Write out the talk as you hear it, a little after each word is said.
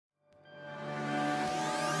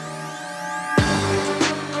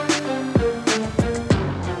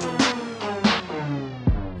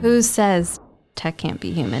Who says tech can't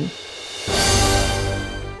be human?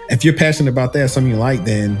 If you're passionate about that, something you like,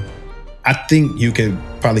 then I think you could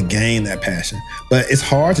probably gain that passion. But it's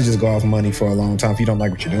hard to just go off money for a long time if you don't like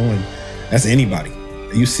what you're doing. That's anybody.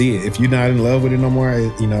 You see it. If you're not in love with it no more,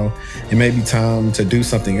 it may be time to do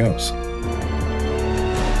something else.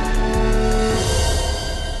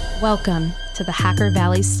 Welcome to the Hacker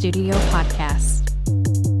Valley Studio podcast.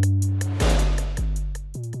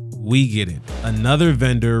 We get it. Another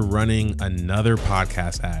vendor running another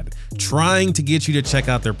podcast ad, trying to get you to check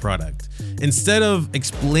out their product. Instead of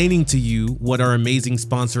explaining to you what our amazing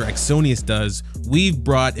sponsor Axonius does, we've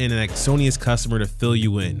brought in an Axonius customer to fill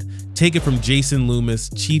you in. Take it from Jason Loomis,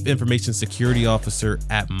 Chief Information Security Officer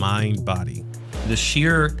at Mindbody. The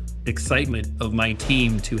sheer excitement of my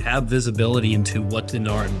team to have visibility into what's in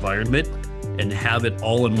our environment and have it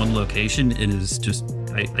all in one location, it is just,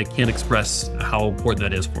 I can't express how important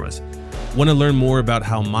that is for us. Want to learn more about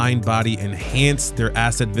how Mindbody enhanced their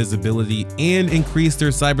asset visibility and increased their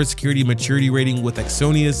cybersecurity maturity rating with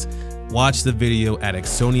Axonius? Watch the video at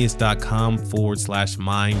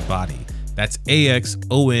axonius.com/mindbody. That's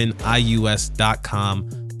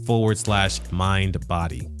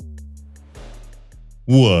AXONIUS.com/mindbody.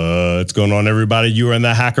 What's going on, everybody? You are in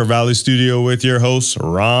the Hacker Valley Studio with your hosts,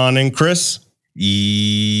 Ron and Chris.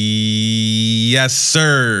 Yes,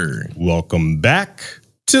 sir. Welcome back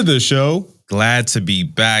to the show. Glad to be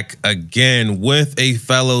back again with a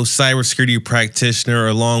fellow cybersecurity practitioner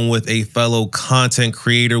along with a fellow content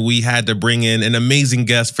creator. We had to bring in an amazing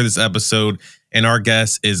guest for this episode, and our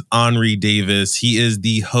guest is Henri Davis. He is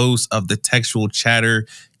the host of the Textual Chatter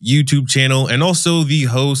YouTube channel and also the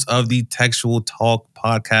host of the Textual Talk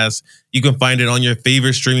podcast. You can find it on your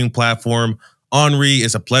favorite streaming platform. Henri,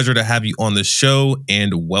 it's a pleasure to have you on the show,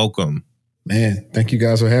 and welcome. Man, thank you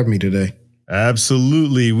guys for having me today.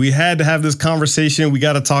 Absolutely. We had to have this conversation. We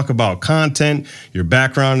got to talk about content, your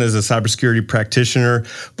background as a cybersecurity practitioner.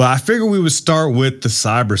 But I figured we would start with the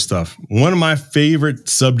cyber stuff. One of my favorite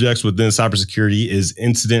subjects within cybersecurity is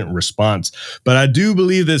incident response. But I do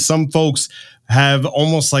believe that some folks have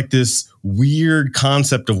almost like this weird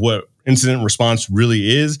concept of what incident response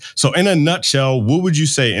really is. So in a nutshell, what would you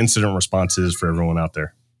say incident response is for everyone out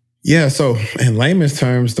there? Yeah, so in layman's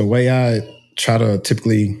terms, the way I try to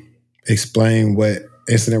typically explain what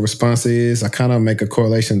incident response is, I kind of make a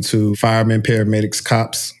correlation to firemen, paramedics,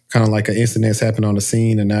 cops, kind of like an incident's happened on the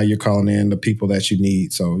scene and now you're calling in the people that you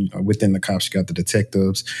need. So within the cops, you got the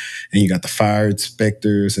detectives and you got the fire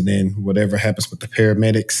inspectors, and then whatever happens with the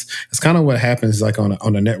paramedics. It's kind of what happens like on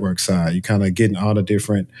the network side. You kind of getting all the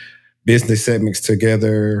different business segments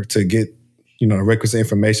together to get, the requisite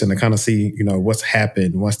information to kind of see, what's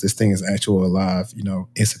happened once this thing is actual alive,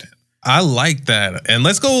 incident. I like that. And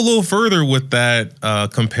let's go a little further with that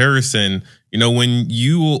comparison. When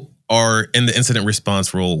you are in the incident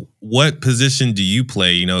response role, what position do you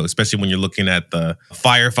play, especially when you're looking at the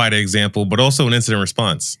firefighter example, but also an incident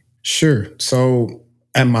response? Sure. So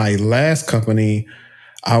at my last company,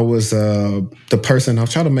 I was the person, I'll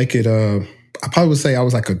try to make it, I probably would say I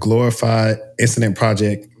was like a glorified incident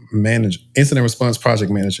response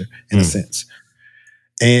project manager in a sense.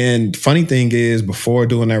 And funny thing is, before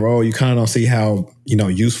doing that role, you kind of don't see how,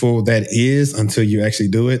 useful that is until you actually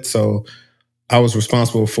do it. So I was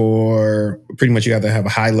responsible for pretty much you have to have a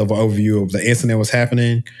high level overview of the incident was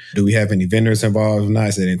happening. Do we have any vendors involved? Not,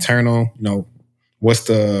 is it internal? What's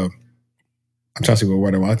the, I'm trying to see what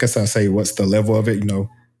word I guess I'll say, what's the level of it? L1,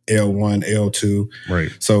 L2.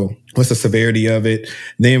 Right. So what's the severity of it?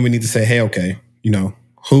 Then we need to say, hey, okay,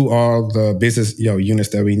 who are the business units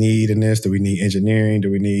that we need in this? Do we need engineering?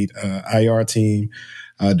 Do we need IR team?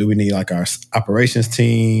 Do we need like our operations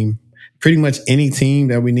team? Pretty much any team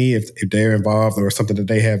that we need, if they're involved or something that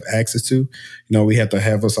they have access to, we have to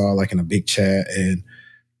have us all like in a big chat and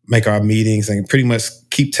make our meetings and pretty much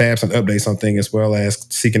keep tabs and updates on things, as well as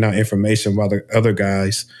seeking out information while the other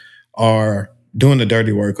guys are doing the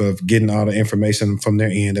dirty work of getting all the information from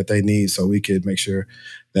their end that they need, so we could make sure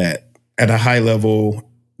that at a high level,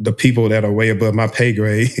 the people that are way above my pay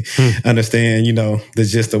grade understand, the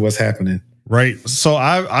gist of what's happening. Right. So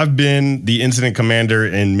I've been the incident commander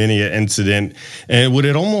in many an incident. And what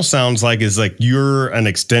it almost sounds like is like you're an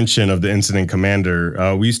extension of the incident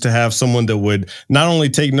commander. We used to have someone that would not only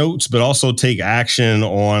take notes, but also take action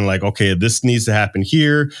on like, okay, this needs to happen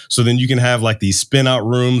here. So then you can have like these spin out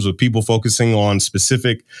rooms with people focusing on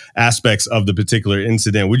specific aspects of the particular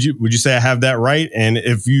incident. Would you say I have that right? And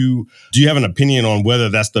do you have an opinion on whether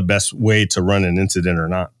that's the best way to run an incident or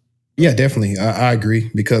not? Yeah, definitely. I agree,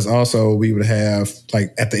 because also we would have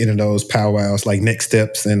like at the end of those powwows, like next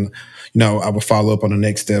steps and, I would follow up on the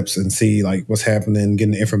next steps and see like what's happening,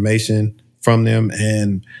 getting the information from them.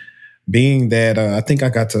 And being that I think I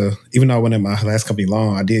got to, even though I went in my last company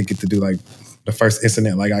long, I did get to do like the first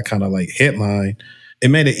incident, like I kind of like headline. It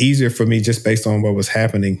made it easier for me just based on what was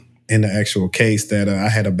happening in the actual case that I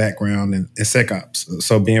had a background in SecOps.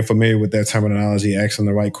 So being familiar with that terminology, asking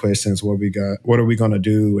the right questions, what are we going to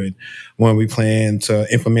do, and when we plan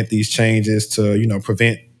to implement these changes to,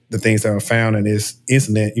 prevent the things that were found in this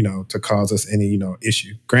incident, to cause us any,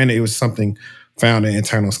 issue. Granted, it was something found in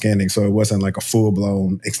internal scanning, so it wasn't like a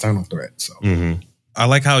full-blown external threat. So. Mm-hmm. I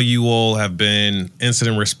like how you all have been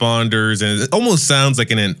incident responders, and it almost sounds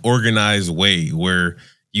like in an organized way where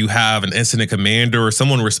you have an incident commander or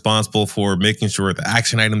someone responsible for making sure the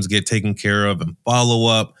action items get taken care of and follow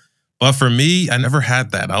up. But for me, I never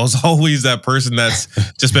had that. I was always that person that's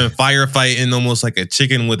just been firefighting almost like a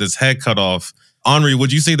chicken with its head cut off. Henri,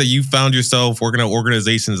 would you say that you found yourself working at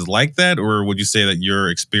organizations like that? Or would you say that your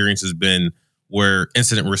experience has been where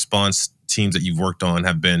incident response teams that you've worked on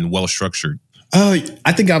have been well structured?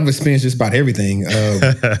 I think I've experienced just about everything.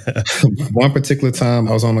 One particular time,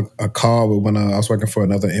 I was on a call with when I was working for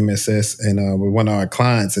another MSS and with one of our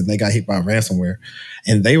clients, and they got hit by ransomware.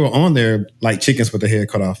 And they were on there like chickens with their head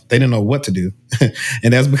cut off. They didn't know what to do.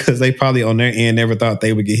 And that's because they probably on their end never thought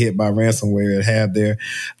they would get hit by ransomware and have their,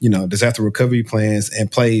 disaster recovery plans in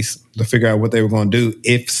place to figure out what they were going to do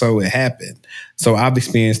if so it happened. So I've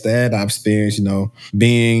experienced that. I've experienced,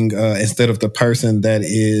 being instead of the person that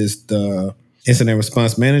is the incident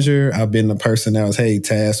response manager, I've been the person that was,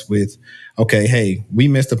 tasked with, okay, we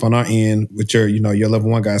messed up on our end with your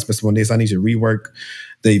level 1 guys messed up on this. I need you to rework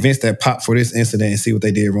the events that popped for this incident and see what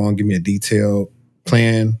they did wrong. Give me a detailed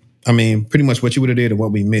plan. I mean, pretty much what you would have did and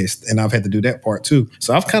what we missed. And I've had to do that part too.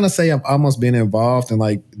 So I've kind of say I've almost been involved in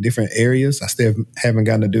like different areas. I still haven't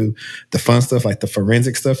gotten to do the fun stuff, like the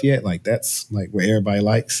forensic stuff yet. Like that's like what everybody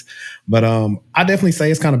likes. But I definitely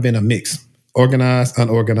say it's kind of been a mix. Organized,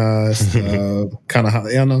 unorganized, kind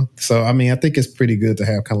of, So, I mean, I think it's pretty good to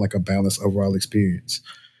have kind of like a balanced overall experience.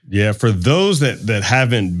 Yeah, for those that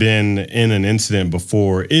haven't been in an incident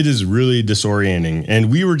before, it is really disorienting. And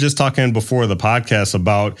we were just talking before the podcast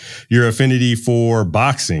about your affinity for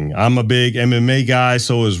boxing. I'm a big MMA guy,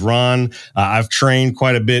 so is Ron. I've trained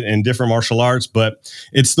quite a bit in different martial arts, but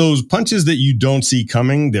it's those punches that you don't see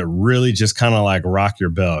coming that really just kind of like rock your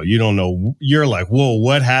bell. You don't know. You're like, whoa,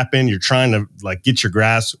 what happened? You're trying to like get your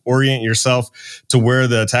grasp, orient yourself to where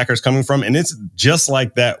the attacker is coming from. And it's just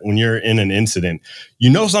like that when you're in an incident. You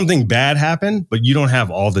know something bad happened, but you don't have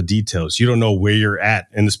all the details. You don't know where you're at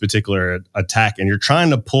in this particular attack. And you're trying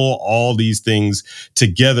to pull all these things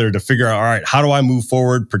together to figure out, all right, how do I move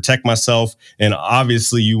forward, protect myself? And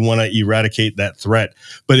obviously you want to eradicate that threat.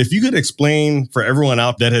 But if you could explain for everyone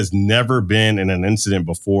out that has never been in an incident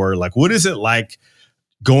before, like what is it like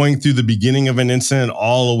going through the beginning of an incident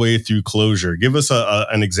all the way through closure? Give us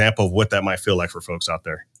an example of what that might feel like for folks out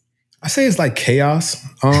there. I say it's like chaos.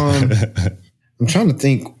 I'm trying to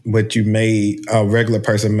think what a regular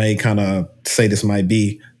person may kind of say this might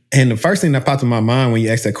be. And the first thing that popped in my mind when you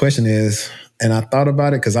asked that question is, and I thought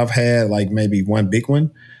about it because I've had like maybe one big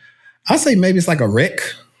one. I say maybe it's like a wreck.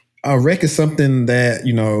 A wreck is something that,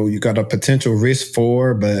 you got a potential risk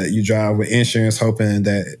for, but you drive with insurance hoping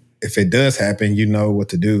that if it does happen, you know what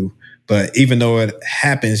to do. But even though it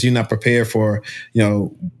happens, you're not prepared for,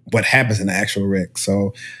 what happens in the actual wreck.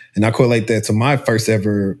 So, and I correlate that to my first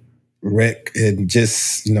ever wreck and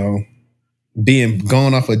just, being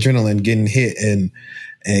going off adrenaline, getting hit and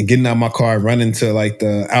getting out of my car, running to like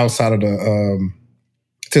the outside of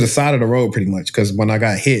to the side of the road pretty much. Cause when I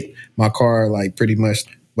got hit, my car like pretty much,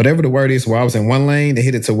 whatever the word is, where I was in one lane, they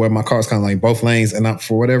hit it to where my car was kind of like both lanes. And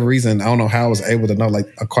for whatever reason, I don't know how I was able to know like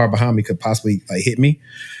a car behind me could possibly like hit me.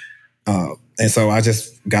 And so I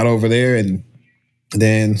just got over there and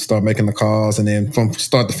then start making the calls. And then from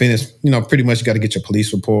start to finish, pretty much you got to get your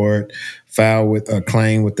police report, file with a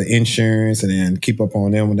claim with the insurance, and then keep up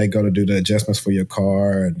on them when they go to do the adjustments for your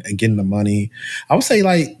car and getting the money. I would say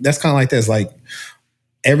like, that's kind of like this, like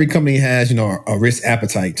every company has, a risk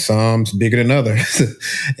appetite. Some's bigger than others.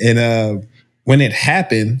 And when it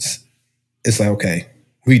happens, it's like, okay,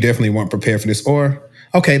 we definitely weren't prepared for this. Or,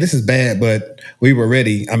 okay, this is bad, but we were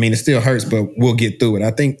ready. I mean, it still hurts, but we'll get through it.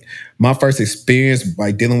 I think my first experience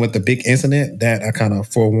by dealing with the big incident that I kind of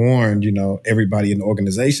forewarned, everybody in the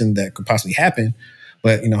organization that could possibly happen.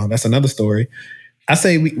 But, that's another story. I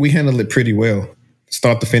say we handled it pretty well.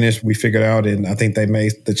 Start to finish, we figured out, and I think they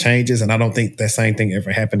made the changes. And I don't think that same thing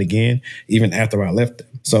ever happened again, even after I left them.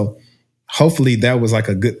 So hopefully that was like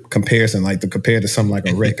a good comparison, like to compare to something like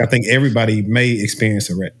a wreck. I think everybody may experience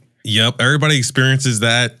a wreck. Yep. Everybody experiences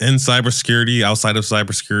that in cybersecurity, outside of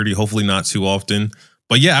cybersecurity, hopefully not too often.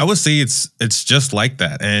 But yeah, I would say it's just like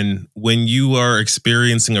that. And when you are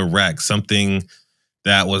experiencing a wreck, something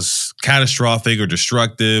that was catastrophic or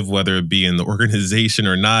destructive, whether it be in the organization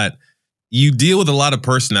or not, you deal with a lot of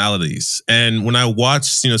personalities. And when I watch,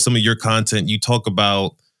 some of your content, you talk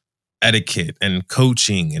about etiquette and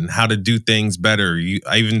coaching and how to do things better.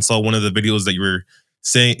 I even saw one of the videos that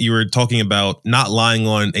you were talking about not lying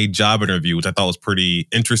on a job interview, which I thought was pretty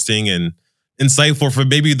interesting and insightful for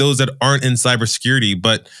maybe those that aren't in cybersecurity.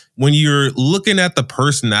 But when you're looking at the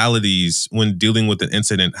personalities when dealing with an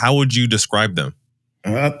incident, how would you describe them?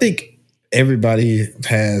 I think everybody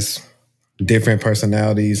has different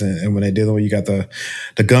personalities, and when they're dealing with, you got the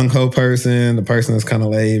gung-ho person, the person that's kind of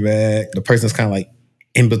laid back, the person that's kind of like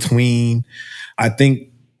in between. I think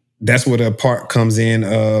that's where the part comes in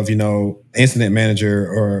of, incident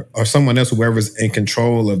manager or someone else, whoever's in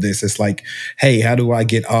control of this. It's like, hey, how do I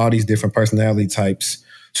get all these different personality types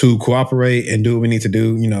to cooperate and do what we need to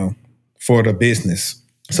do, for the business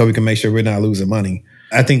so we can make sure we're not losing money?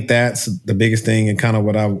 I think that's the biggest thing, and kind of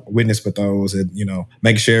what I witnessed with those, and,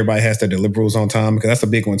 making sure everybody has their deliverables on time, because that's a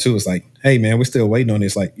big one too. It's like, hey man, we're still waiting on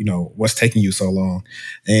this. Like, what's taking you so long?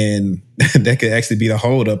 And that could actually be the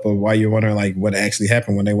holdup of why you're wondering like what actually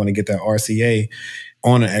happened when they want to get that RCA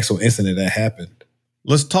on an actual incident that happened.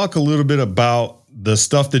 Let's talk a little bit about the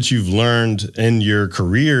stuff that you've learned in your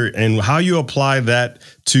career and how you apply that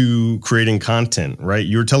to creating content, right?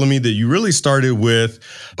 You were telling me that you really started with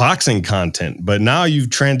boxing content, but now you've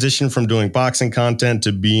transitioned from doing boxing content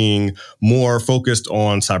to being more focused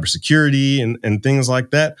on cybersecurity and things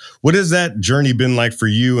like that. What has that journey been like for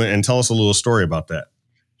you? And tell us a little story about that.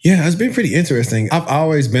 Yeah, it's been pretty interesting. I've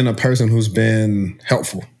always been a person who's been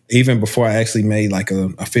helpful. Even before I actually made like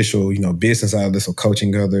an official, business out of this, of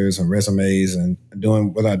coaching others and resumes and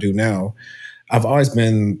doing what I do now, I've always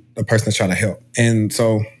been a person that's trying to help. And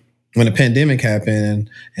so when the pandemic happened,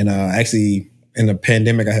 and actually in the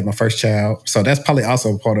pandemic, I had my first child. So that's probably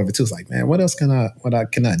also a part of it too. It's like, man, what else can I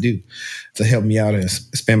do to help me out and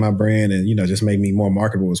expand my brand and, just make me more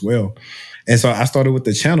marketable as well. And so I started with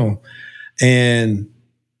the channel, and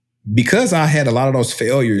because I had a lot of those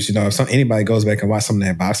failures, if anybody goes back and watch some of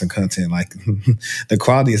that boxing content, like the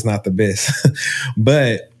quality is not the best.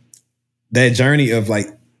 But that journey of like,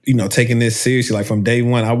 taking this seriously, like from day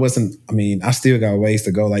one, I still got ways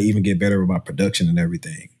to go, like even get better with my production and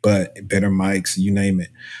everything, but better mics, you name it.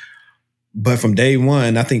 But from day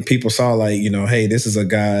one, I think people saw like, hey, this is a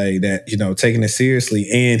guy that, taking it seriously,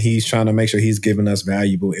 and he's trying to make sure he's giving us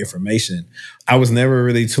valuable information. I was never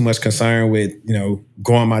really too much concerned with,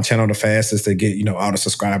 growing my channel the fastest to get, all the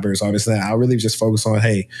subscribers, all this and that. I really just focus on,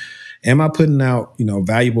 hey, am I putting out,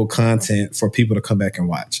 valuable content for people to come back and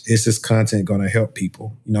watch? Is this content going to help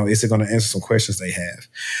people? Is it going to answer some questions they have?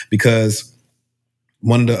 Because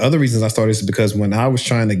one of the other reasons I started is because when I was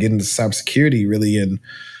trying to get into cybersecurity really in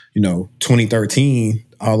 2013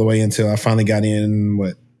 all the way until I finally got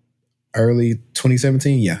in, early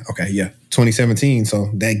 2017? Yeah. Okay. Yeah. 2017. So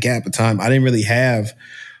that gap of time, I didn't really have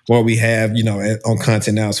what we have, on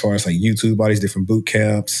content now, as far as like YouTube, all these different boot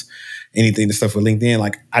camps, anything, the stuff with LinkedIn.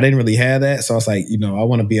 Like I didn't really have that. So I was like, I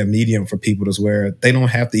want to be a medium for people to where they don't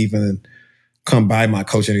have to even come by my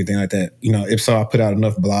coach or anything like that. If so, I put out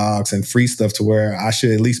enough blogs and free stuff to where I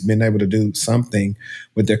should at least been able to do something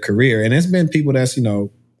with their career. And it's been people that's,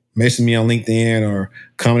 messaged me on LinkedIn or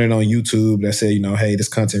commented on YouTube that said, hey, this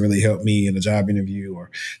content really helped me in a job interview,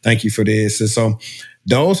 or thank you for this. And so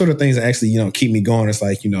those sort of things actually, keep me going. It's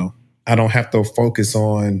like, I don't have to focus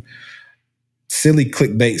on silly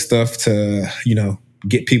clickbait stuff to,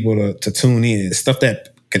 get people to tune in. Stuff that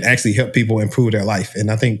can actually help people improve their life.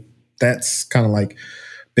 And I think that's kind of like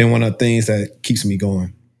been one of the things that keeps me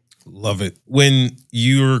going. Love it. When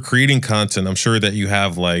you're creating content, I'm sure that you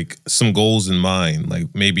have like some goals in mind. Like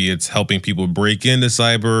maybe it's helping people break into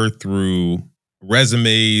cyber through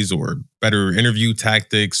resumes or better interview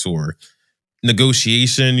tactics or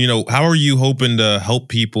negotiation. How are you hoping to help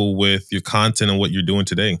people with your content and what you're doing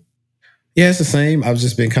today? Yeah, it's the same. I've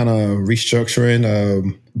just been kind of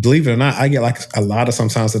restructuring. Believe it or not, I get like a lot of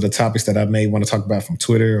sometimes of the topics that I may want to talk about from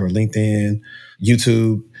Twitter or LinkedIn,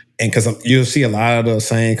 YouTube. And because you'll see a lot of the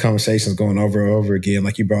same conversations going over and over again,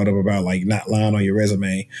 like you brought up about like not lying on your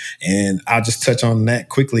resume. And I'll just touch on that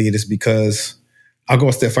quickly. It is because I'll go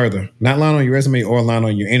a step further. Not lying on your resume or lying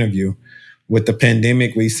on your interview. With the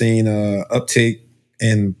pandemic, we've seen an uptick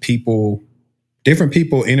in different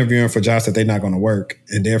people interviewing for jobs that they're not going to work.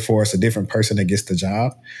 And therefore, it's a different person that gets the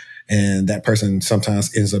job. And that person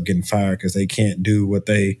sometimes ends up getting fired because they can't do what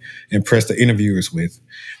they impress the interviewers with.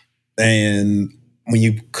 And when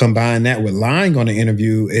you combine that with lying on the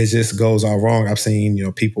interview, it just goes all wrong. I've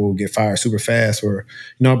seen, people get fired super fast or,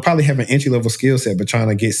 probably have an entry level skill set, but trying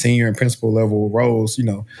to get senior and principal level roles,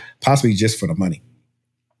 possibly just for the money.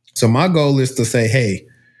 So my goal is to say, hey,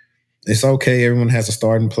 it's okay. Everyone has a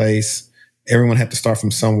starting place. Everyone has to start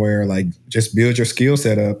from somewhere. Like, just build your skill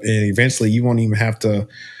set up, and eventually you won't even have to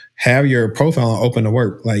have your profile open to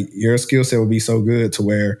work. Like, your skill set will be so good to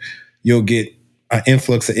where you'll get an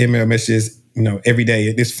influx of email messages, every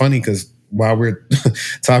day. It's funny because while we're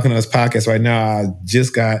talking on this podcast right now, I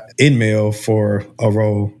just got email for a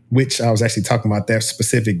role, which I was actually talking about that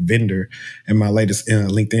specific vendor in my latest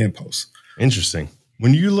LinkedIn post. Interesting.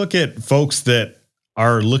 When you look at folks that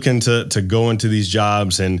are looking to go into these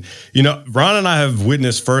jobs, and, Ron and I have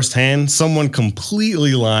witnessed firsthand someone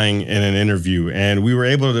completely lying in an interview, and we were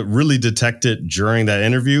able to really detect it during that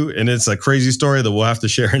interview. And it's a crazy story that we'll have to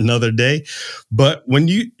share another day. But when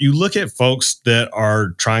you look at folks that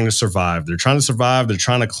are trying to survive, they're trying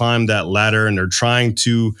to climb that ladder, and they're trying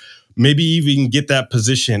to maybe even get that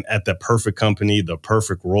position at the perfect company, the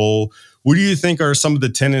perfect role. What do you think are some of the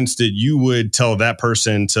tenets that you would tell that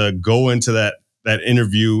person to go into that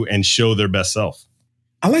interview and show their best self?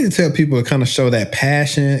 I like to tell people to kind of show that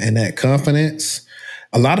passion and that confidence.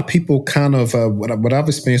 A lot of people kind of, what I've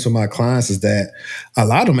experienced with my clients is that a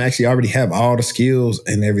lot of them actually already have all the skills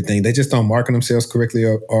and everything. They just don't market themselves correctly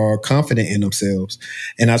or are confident in themselves.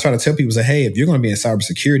 And I try to tell people, say, hey, if you're going to be in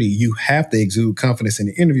cybersecurity, you have to exude confidence in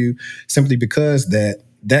the interview, simply because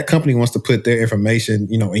that company wants to put their information,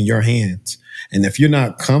 in your hands. And if you're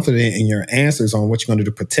not confident in your answers on what you're going to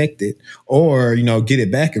do to protect it or, get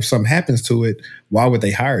it back if something happens to it, why would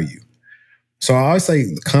they hire you? So I always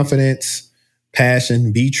say confidence,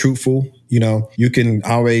 passion, be truthful. You can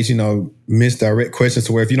always, misdirect questions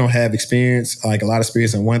to where if you don't have experience, like a lot of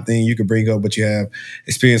experience in one thing, you can bring up, but you have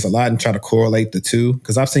experience a lot, and try to correlate the two.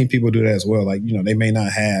 Because I've seen people do that as well. Like, they may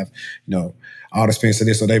not have, all the experience of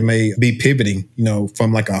this, so they may be pivoting,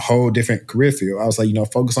 from like a whole different career field. I was like,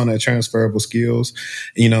 focus on that transferable skills,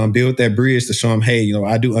 and build that bridge to show them, hey,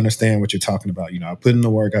 I do understand what you're talking about. I put in the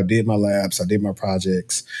work, I did my labs, I did my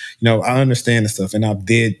projects, I understand the stuff, and I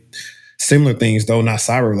did similar things, though not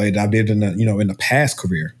cyber related. I did in the past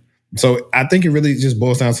career. So I think it really just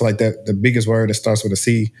boils down to like that, the biggest word that starts with a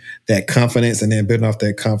C, that confidence, and then building off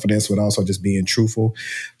that confidence with also just being truthful.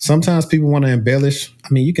 Sometimes people want to embellish. I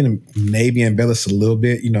mean, you can maybe embellish a little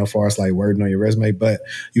bit, as far as like wording on your resume, but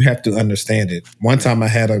you have to understand it. One time I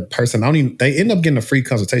had a person, they ended up getting a free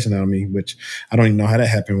consultation out of me, which I don't even know how that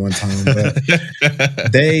happened one time, but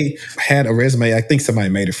they had a resume. I think somebody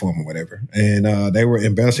made it for them or whatever. And they were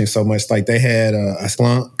embellishing so much. Like they had a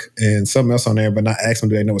Splunk and something else on there, but not asking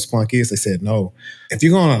them, do they know what Splunk is? They said no. If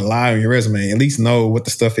you're going to lie on your resume, at least know what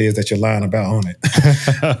the stuff is that you're lying about on it.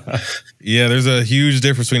 Yeah, there's a huge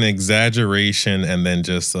difference between exaggeration and then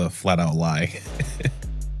just a flat out lie.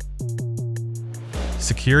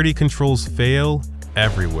 Security controls fail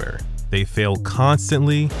everywhere. They fail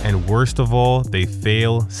constantly, and worst of all, they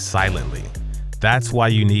fail silently. That's why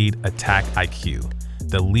you need Attack IQ,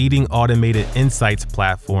 the leading automated insights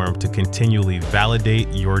platform to continually validate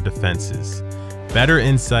your defenses. Better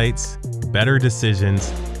insights, better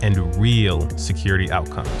decisions, and real security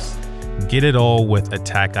outcomes. Get it all with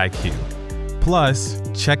Attack IQ. Plus,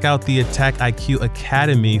 check out the Attack IQ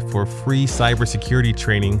Academy for free cybersecurity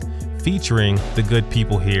training featuring the good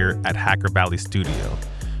people here at Hacker Valley Studio.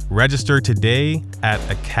 Register today at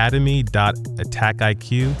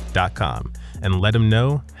academy.attackiq.com and let them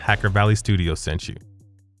know Hacker Valley Studio sent you.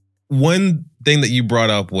 One thing that you brought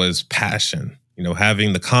up was passion.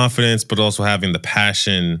 Having the confidence, but also having the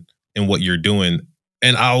passion in what you're doing.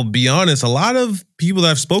 And I'll be honest, a lot of people that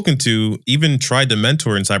I've spoken to, even tried to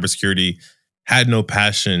mentor in cybersecurity, had no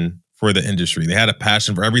passion for the industry. They had a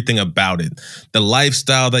passion for everything about it. The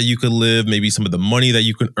lifestyle that you could live, maybe some of the money that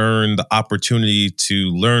you can earn, the opportunity to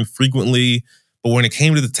learn frequently. But when it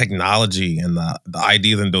came to the technology and the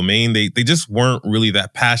ideas and domain, they just weren't really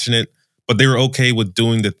that passionate, but they were okay with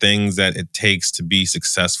doing the things that it takes to be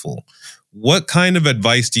successful. What kind of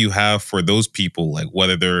advice do you have for those people, like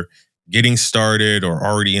whether they're getting started or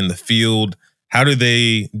already in the field? How do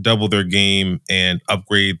they double their game and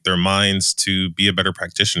upgrade their minds to be a better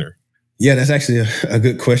practitioner? Yeah, that's actually a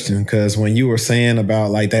good question, because when you were saying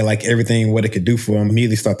about like they like everything, what it could do for them, I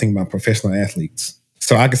immediately start thinking about professional athletes.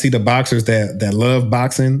 So I can see the boxers that love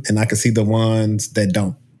boxing, and I can see the ones that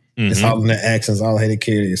don't. Mm-hmm. It's all in their actions, all how they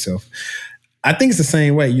carry yourself. I think it's the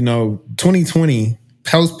same way, 2020,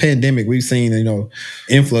 post-pandemic, we've seen,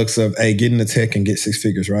 influx of, get into tech and get six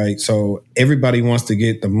figures, right? So everybody wants to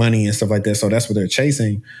get the money and stuff like that. So that's what they're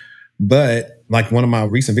chasing. But Like one of my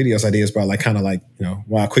recent videos I did is about like kind of like,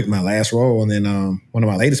 when I quit my last role. And then one of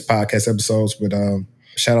my latest podcast episodes with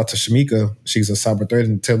shout out to Shamika. She's a cyber threat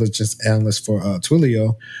intelligence analyst for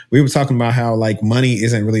Twilio. We were talking about how like money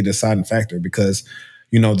isn't really the deciding factor because,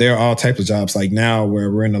 there are all types of jobs like now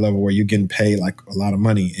where we're in a level where you're getting paid like a lot of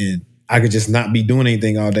money. And I could just not be doing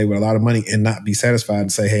anything all day with a lot of money and not be satisfied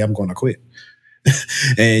and say, hey, I'm going to quit.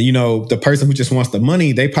 And, the person who just wants the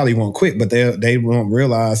money, they probably won't quit, but they won't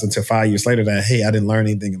realize until 5 years later that, hey, I didn't learn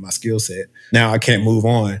anything in my skill set. Now I can't move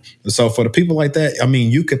on. So for the people like that, I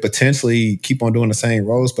mean, you could potentially keep on doing the same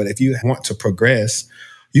roles, but if you want to progress,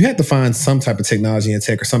 you have to find some type of technology and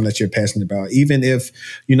tech or something that you're passionate about. Even if,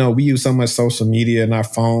 we use so much social media in our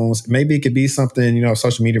phones, maybe it could be something,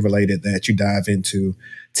 social media related that you dive into,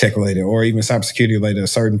 tech related, or even cybersecurity related, a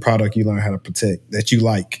certain product you learn how to protect that you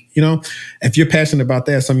like. If you're passionate about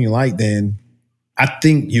that, something you like, then I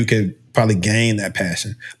think you could probably gain that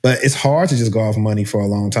passion. But it's hard to just go off money for a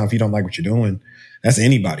long time if you don't like what you're doing. That's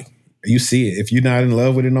anybody. You see it. If you're not in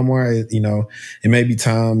love with it no more, it may be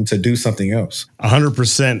time to do something else.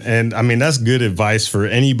 100%. And I mean, that's good advice for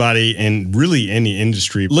anybody in really any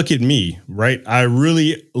industry. Look at me, right? I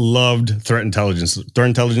really loved threat intelligence. Threat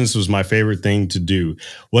intelligence was my favorite thing to do.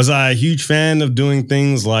 Was I a huge fan of doing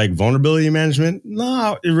things like vulnerability management?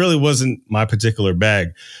 No, it really wasn't my particular bag.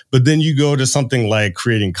 But then you go to something like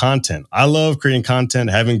creating content. I love creating content,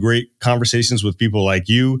 having great conversations with people like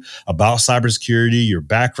you about cybersecurity, your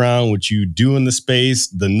background, what you do in the space,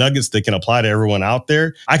 the nuggets that can apply to everyone out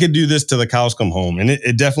there. I could do this till the cows come home. And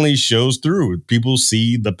it definitely shows through. People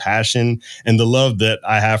see the passion and the love that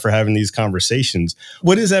I have for having these conversations.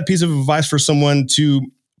 What is that piece of advice for someone to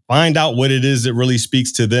find out what it is that really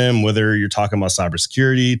speaks to them, whether you're talking about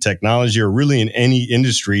cybersecurity, technology, or really in any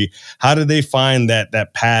industry? How do they find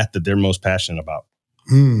that path that they're most passionate about?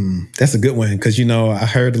 That's a good one. Cause I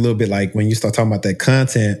heard a little bit like when you start talking about that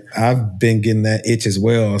content, I've been getting that itch as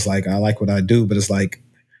well. It's like, I like what I do, but it's like,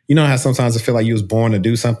 how sometimes I feel like you was born to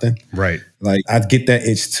do something. Right. Like I get that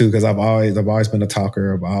itch too. Cause I've always been a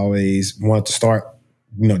talker. I've always wanted to start,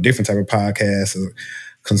 different type of podcasts, a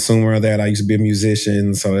consumer of that. I used to be a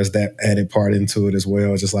musician. So there's that added part into it as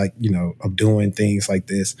well. Just like, of doing things like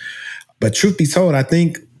this. But truth be told, I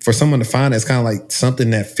think for someone to find it's kind of like something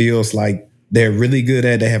that feels like they're really good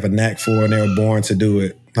at, they have a knack for, and they were born to do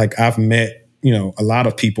it. Like I've met, a lot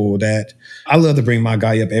of people that I love to bring my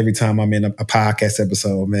guy up every time I'm in a podcast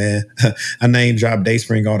episode, man. I name drop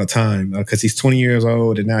Dayspring all the time because he's 20 years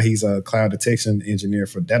old and now he's a cloud detection engineer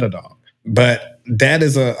for Datadog. But that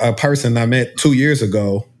is a person I met 2 years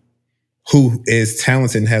ago who is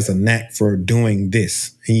talented and has a knack for doing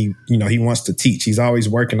this. He wants to teach. He's always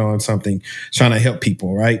working on something, trying to help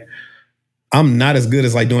people, right? I'm not as good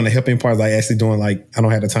as like doing the helping part, like actually doing like, I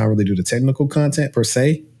don't have the time to really do the technical content per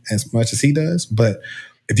se as much as he does. But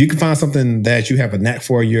if you can find something that you have a knack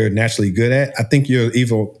for, you're naturally good at, I think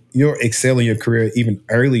you're excelling your career even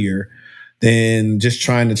earlier than just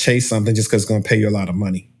trying to chase something just because it's going to pay you a lot of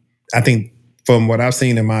money. I think from what I've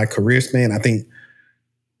seen in my career span, I think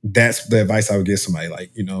that's the advice I would give somebody.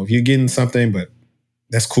 Like, if you're getting something, but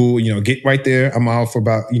that's cool. Get right there. I'm all for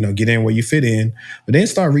about, get in where you fit in, but then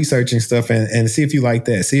start researching stuff and see if you like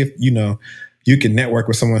that. See if, you can network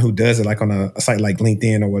with someone who does it like on a site like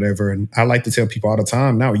LinkedIn or whatever. And I like to tell people all the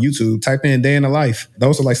time now, YouTube, type in day in the life.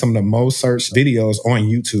 Those are like some of the most searched videos on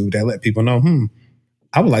YouTube that let people know,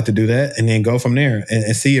 I would like to do that. And then go from there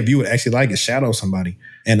and see if you would actually like it, shadow somebody.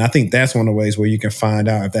 And I think that's one of the ways where you can find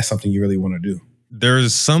out if that's something you really want to do.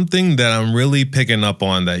 There's something that I'm really picking up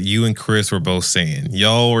on that you and Chris were both saying.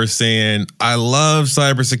 Y'all were saying, I love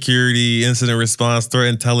cybersecurity, incident response, threat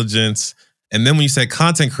intelligence. And then when you said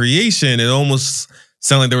content creation, it almost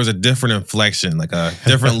sounded like there was a different inflection, like a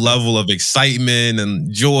different level of excitement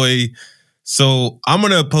and joy. So I'm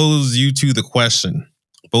going to pose you to the question,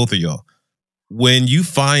 both of y'all. When you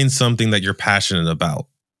find something that you're passionate about,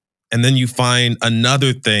 and then you find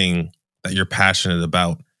another thing that you're passionate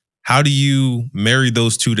about, how do you marry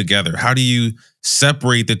those two together? How do you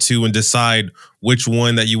separate the two and decide which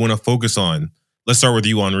one that you want to focus on? Let's start with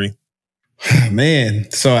you, Henri. Man,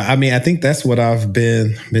 so I think that's what I've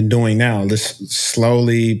been doing now. Just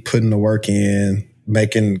slowly putting the work in,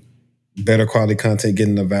 making better quality content,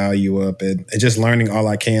 getting the value up, and just learning all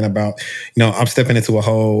I can about, I'm stepping into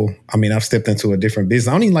I've stepped into a different business.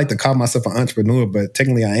 I don't even like to call myself an entrepreneur, but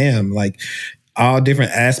technically I am. Like all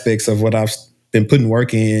different aspects of what I've been putting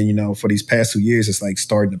work in, for these past 2 years, it's like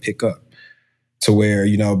starting to pick up to where,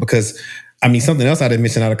 because something else I didn't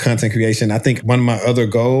mention out of content creation, I think one of my other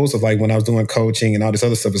goals of like when I was doing coaching and all this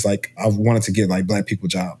other stuff is like, I wanted to get like Black people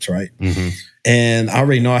jobs, right? Mm-hmm. And I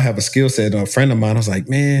already know I have a skill set. A friend of mine was like,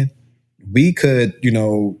 man, we could,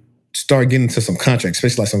 start getting into some contracts,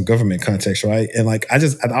 especially like some government contracts, right? And like, I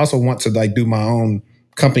also want to like do my own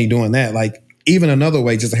company doing that. Like even another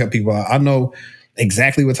way just to help people out. I know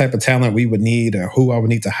exactly what type of talent we would need or who I would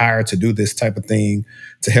need to hire to do this type of thing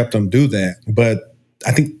to help them do that. But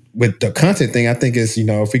I think with the content thing, I think is,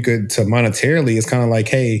 if we could to monetarily, it's kind of like,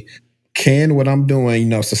 hey, can what I'm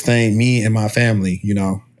doing, sustain me and my family?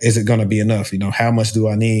 Is it going to be enough? How much do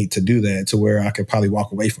I need to do that to where I could probably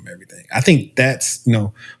walk away from everything? I think that's,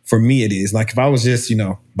 for me, it is. Like if I was just,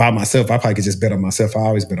 by myself, I probably could just bet on myself. I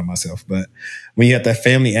always bet on myself. But when you have that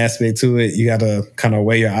family aspect to it, you got to kind of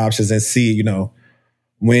weigh your options and see,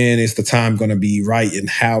 when is the time going to be right and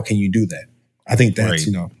how can you do that? I think that's,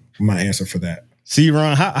 my answer for that. See,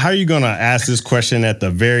 Ron, how are you going to ask this question at the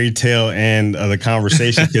very tail end of the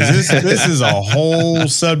conversation? Because this is a whole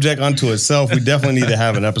subject unto itself. We definitely need to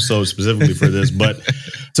have an episode specifically for this. But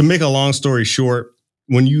to make a long story short,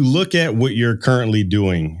 when you look at what you're currently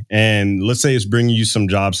doing, and let's say it's bringing you some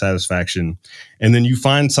job satisfaction, and then you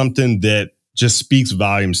find something that just speaks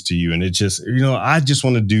volumes to you, and it just, I just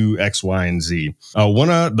want to do X, Y, and Z. One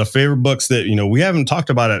of the favorite books that, we haven't talked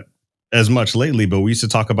about it as much lately, but we used to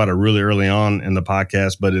talk about it really early on in the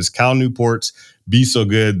podcast, but it's Cal Newport's Be So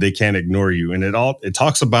Good They Can't Ignore You. And it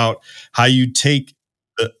talks about how you take,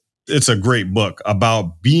 it's a great book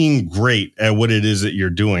about being great at what it is that you're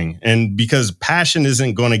doing. And because passion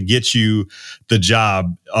isn't going to get you the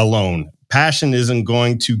job alone. Passion isn't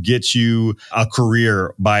going to get you a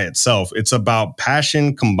career by itself. It's about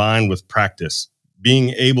passion combined with practice, being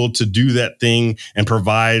able to do that thing and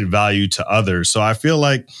provide value to others. So I feel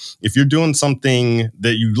like if you're doing something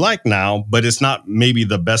that you like now, but it's not maybe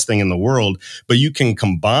the best thing in the world, but you can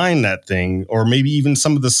combine that thing or maybe even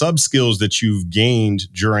some of the sub skills that you've gained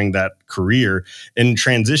during that career and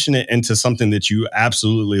transition it into something that you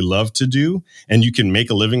absolutely love to do and you can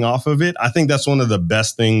make a living off of it. I think that's one of the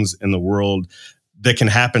best things in the world that can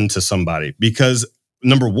happen to somebody because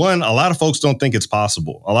number one, a lot of folks don't think it's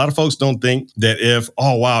possible. A lot of folks don't think that if,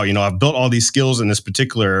 oh, wow, I've built all these skills in this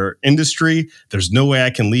particular industry, there's no way I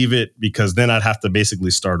can leave it because then I'd have to basically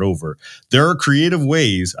start over. There are creative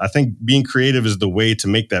ways. I think being creative is the way to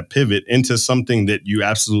make that pivot into something that you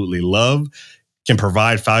absolutely love, can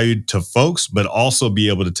provide value to folks, but also be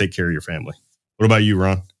able to take care of your family. What about you,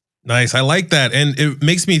 Ron? Nice. I like that. And it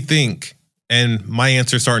makes me think, and my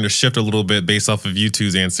answer is starting to shift a little bit based off of you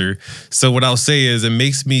two's answer. So what I'll say is it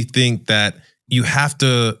makes me think that you have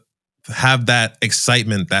to have that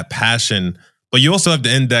excitement, that passion, but you also have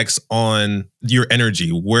to index on your energy.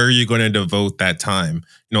 Where are you going to devote that time?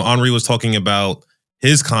 Henri was talking about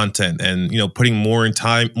his content and, putting more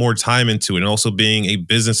time into it and also being a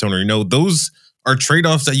business owner. Those are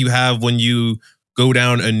trade-offs that you have when you go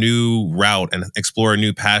down a new route and explore a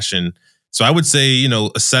new passion. So I would say,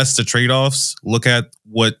 assess the trade-offs, look at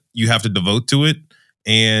what you have to devote to it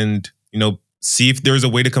and, see if there's a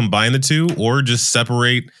way to combine the two or just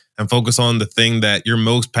separate and focus on the thing that you're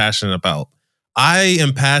most passionate about. I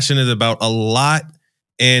am passionate about a lot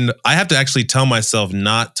and I have to actually tell myself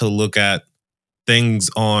not to look at things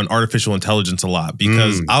on artificial intelligence a lot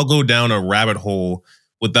because I'll go down a rabbit hole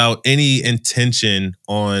without any intention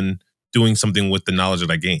on doing something with the knowledge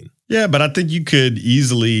that I gain. Yeah, but I think you could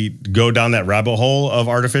easily go down that rabbit hole of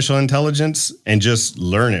artificial intelligence and just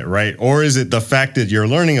learn it, right? Or is it the fact that you're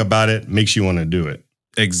learning about it makes you want to do it?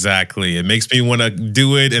 Exactly. It makes me want to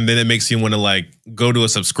do it. And then it makes you want to go to a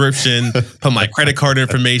subscription, put my credit card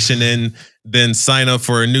information in, then sign up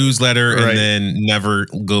for a newsletter and then never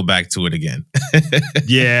go back to it again.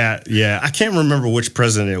 Yeah. I can't remember which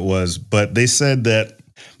president it was, but they said that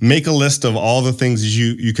make a list of all the things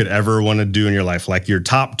you could ever want to do in your life, like your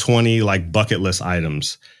top 20 bucket list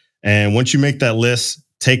items. And once you make that list,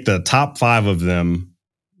 take the top 5 of them,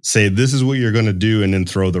 say this is what you're going to do, and then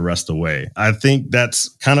throw the rest away. I think that's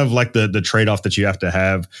kind of like the trade-off that you have to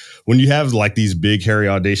have when you have these big, hairy,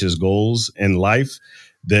 audacious goals in life.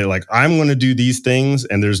 That I'm going to do these things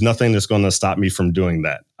and there's nothing that's going to stop me from doing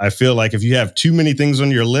that. I feel like if you have too many things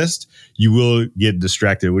on your list, you will get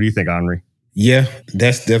distracted. What do you think, Henri? Yeah,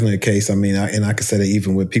 that's definitely the case. I mean, I can say that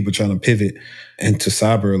even with people trying to pivot into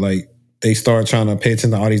cyber, they start trying to pay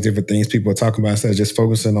attention to all these different things people are talking about instead of just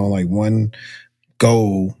focusing on one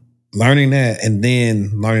goal, learning that, and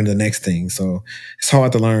then learning the next thing. So it's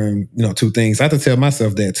hard to learn, 2 things. I have to tell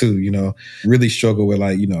myself that too, really struggle with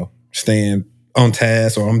staying on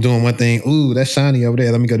task, or I'm doing one thing. Ooh, that's shiny over there.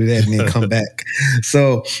 Let me go do that and then come back.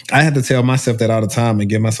 So I have to tell myself that all the time and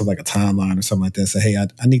give myself a timeline or something like that. Say, hey,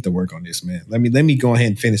 I need to work on this, man. Let me go ahead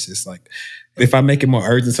and finish this. If I make it more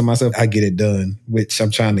urgent to myself, I get it done, which I'm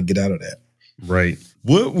trying to get out of that. Right.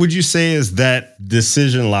 What would you say is that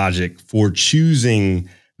decision logic for choosing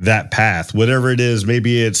that path, whatever it is?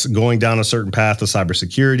 Maybe it's going down a certain path of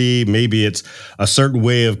cybersecurity. Maybe it's a certain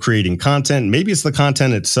way of creating content. Maybe it's the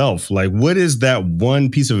content itself. Like, what is that one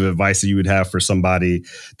piece of advice that you would have for somebody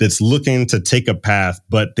that's looking to take a path,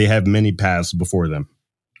 but they have many paths before them?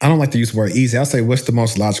 I don't like to use the word easy. I'll say, what's the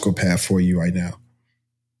most logical path for you right now?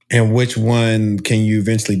 And which one can you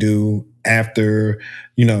eventually do after,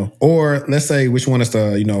 or let's say which one is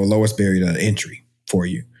the, lowest barrier to entry for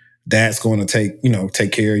you. That's going to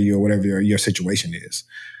take care of you or whatever your situation is.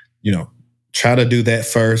 Try to do that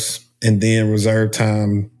first and then reserve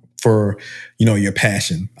time for, your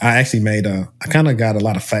passion. I actually I kind of got a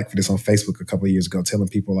lot of flack for this on Facebook a couple of years ago, telling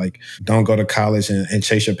people like, don't go to college and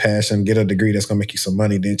chase your passion, get a degree that's going to make you some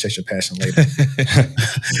money, then chase your passion later.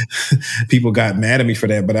 People got mad at me for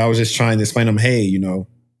that, but I was just trying to explain to them, hey,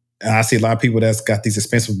 I see a lot of people that's got these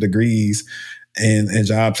expensive degrees and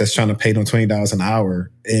jobs that's trying to pay them $20 an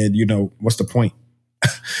hour. And, what's the point?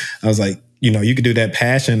 I was like, you could do that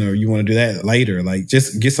passion or you want to do that later. Like,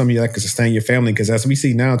 just get something that can sustain your family. Because as we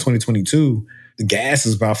see now in 2022, the gas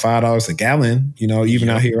is about $5 a gallon, even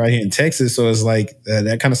out here, right here in Texas. So it's like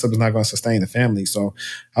that kind of stuff is not going to sustain the family. So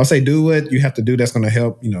I would say do what you have to do that's going to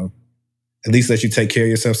help, at least let you take care of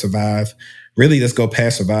yourself, survive. Really, let's go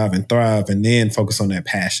past survive and thrive and then focus on that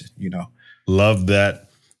passion, Love that.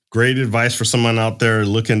 Great advice for someone out there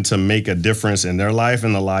looking to make a difference in their life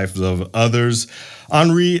and the lives of others.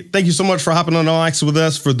 Henri, thank you so much for hopping on the mics with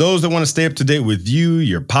us. For those that want to stay up to date with you,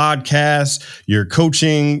 your podcast, your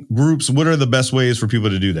coaching groups, what are the best ways for people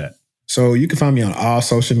to do that? So you can find me on all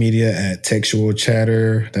social media at Textual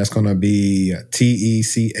Chatter. That's going to be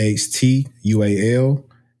TECHTUAL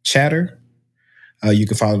Chatter. You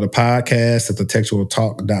can follow the podcast at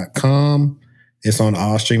thetextualtalk.com. It's on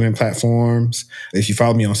all streaming platforms. If you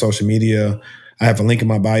follow me on social media, I have a link in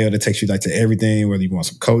my bio that takes you to everything, whether you want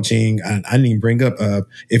some coaching. I didn't even bring up,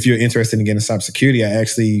 if you're interested in getting cybersecurity, I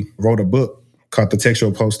actually wrote a book called The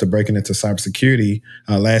Textual Approach to Breaking into Cybersecurity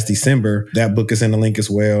last December. That book is in the link as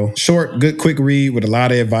well. Short, good, quick read with a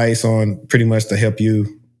lot of advice on pretty much to help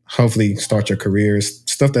you hopefully start your career.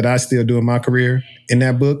 It's stuff that I still do in my career in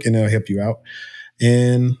that book, and it'll help you out.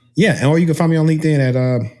 And or you can find me on LinkedIn at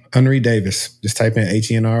Henri Davis. Just type in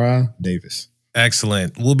HENRI Davis.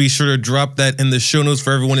 Excellent. We'll be sure to drop that in the show notes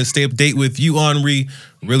for everyone to stay up to date with you, Henri.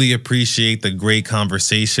 Really appreciate the great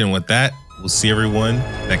conversation. With that, we'll see everyone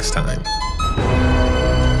next time.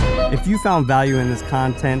 If you found value in this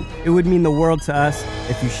content, it would mean the world to us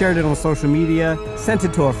if you shared it on social media, sent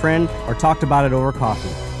it to a friend, or talked about it over coffee.